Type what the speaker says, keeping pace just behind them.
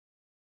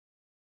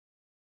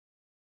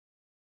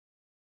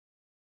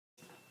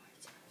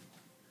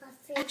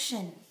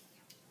Action.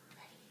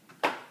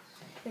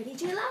 Ready,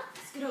 Jayla?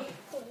 Let's go.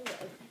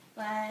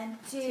 1,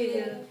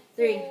 2,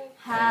 3.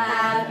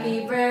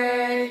 Happy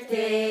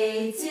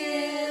birthday to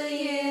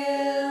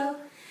you.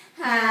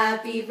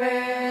 Happy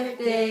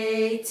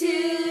birthday to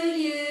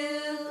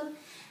you.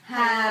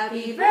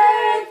 Happy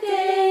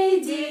birthday,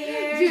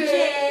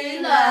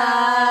 dear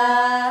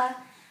Jayla.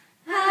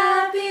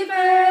 Happy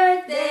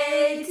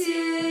birthday to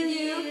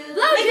you.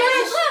 Blow, make a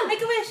wish. Blow.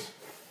 Make a wish.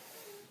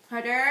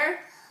 Harder.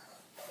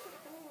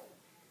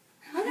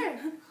 Harder.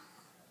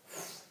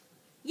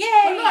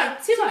 Yay!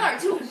 Two more.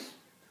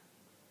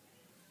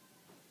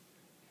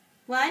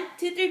 1,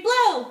 2, 3,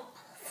 blow!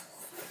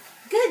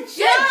 Good job!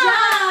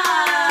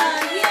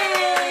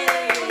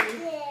 Yay!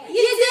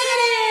 You did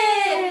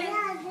it!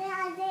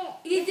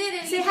 You did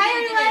it! Say hi,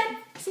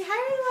 everyone! Say hi,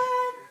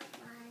 everyone!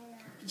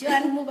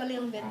 Juan mo bali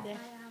yung ganda.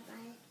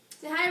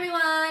 Say hi,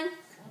 everyone!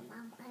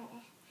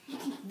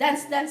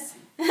 Dance. Dance.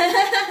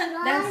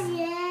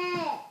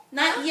 yet.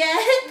 Not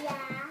yet?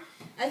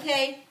 Yeah.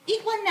 Okay.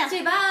 Eat one now.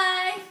 Say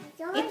bye!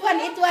 Eat one.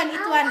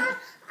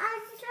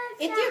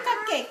 Eat your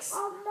cupcakes.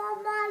 Oh,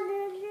 Mama,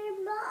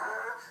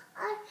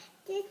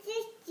 this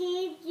is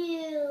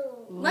you.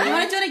 What? You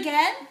want to do it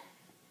again?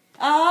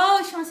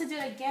 Oh, she wants to do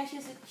it again. She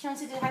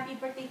wants to do happy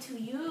birthday to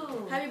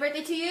you. Happy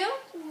birthday to you?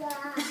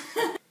 Yeah.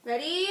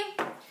 Ready?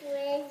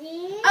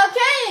 Ready?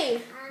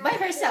 Okay! By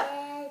herself.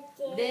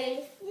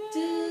 Birthday to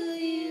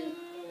you.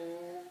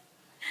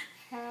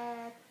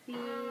 Happy.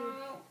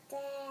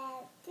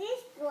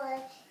 This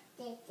one.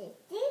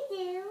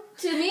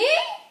 To me?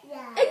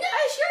 Yeah. No,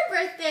 it's your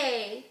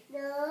birthday.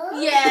 No.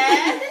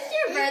 Yes, it's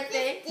your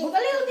birthday.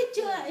 Bali yung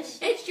video.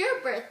 It's your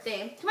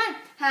birthday. Come on.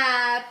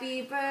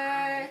 Happy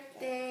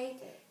birthday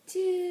to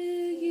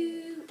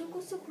you. Don't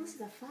go so close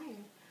to the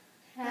fire.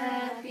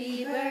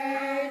 Happy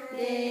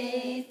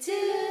birthday to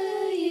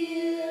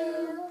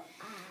you.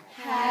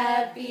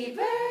 Happy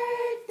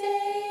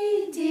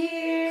birthday,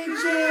 dear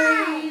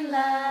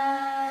Jayla.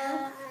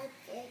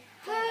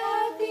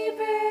 Happy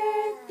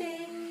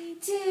birthday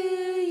to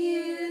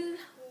you.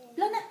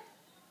 Lona.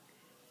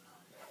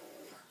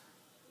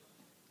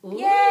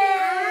 Yay!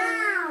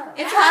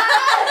 It's hot.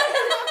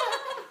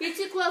 You're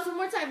too close. One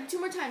more time. 2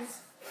 more times.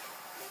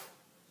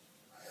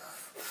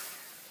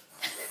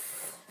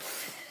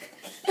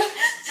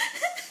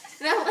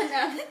 That one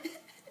now.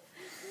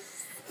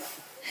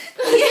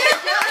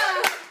 Good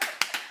job.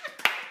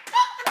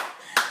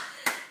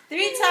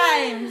 3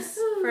 times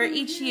for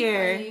each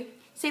year.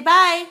 Say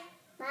bye.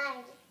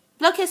 Bye.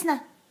 Blow kiss na.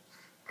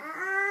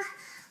 Oh.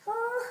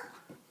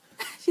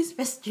 She's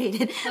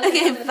frustrated.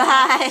 Okay,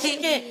 bye.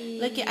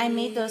 Look, I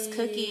made those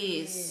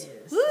cookies.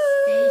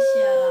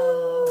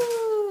 Woo!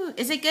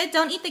 Is it good?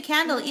 Don't eat the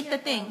candle. Eat the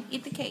thing.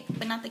 Eat the cake,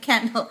 but not the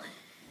candle.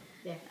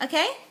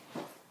 Okay?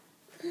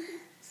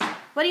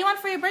 What do you want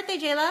for your birthday,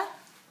 Jayla?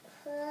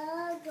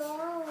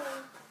 Go.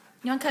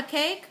 You want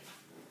cupcake?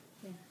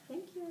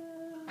 Thank you.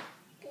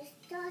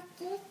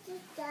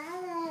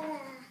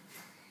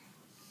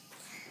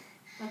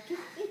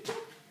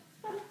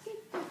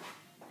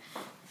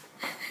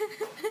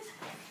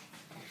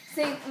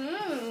 Say,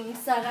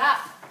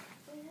 sarap.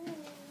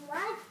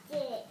 What's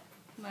it?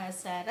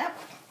 Masarap.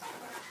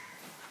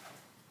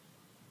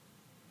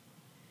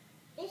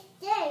 It's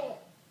there.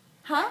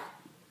 Huh?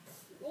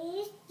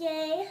 It's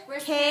there.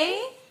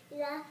 Kay?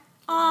 Yeah.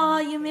 Aw,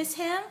 you miss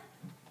him?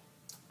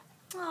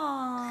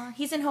 Aw,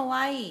 he's in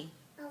Hawaii.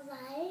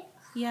 Alright.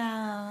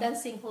 Yeah.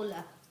 Dancing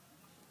hula.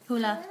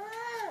 Hula.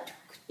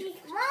 It's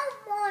one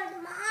more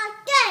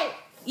market.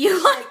 You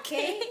want Okay.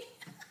 cake?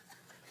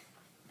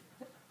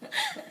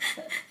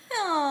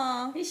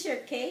 Aw. Is your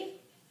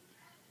cake?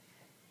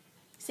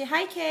 Say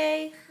hi,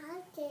 Kay.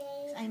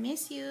 Okay. I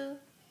miss you.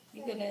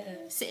 You're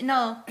gonna. Say,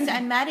 no, say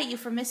I'm mad at you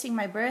for missing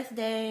my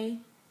birthday.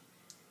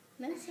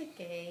 That's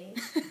okay.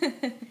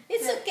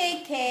 It's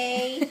okay,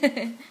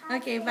 Kay.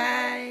 Okay,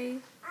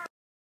 bye.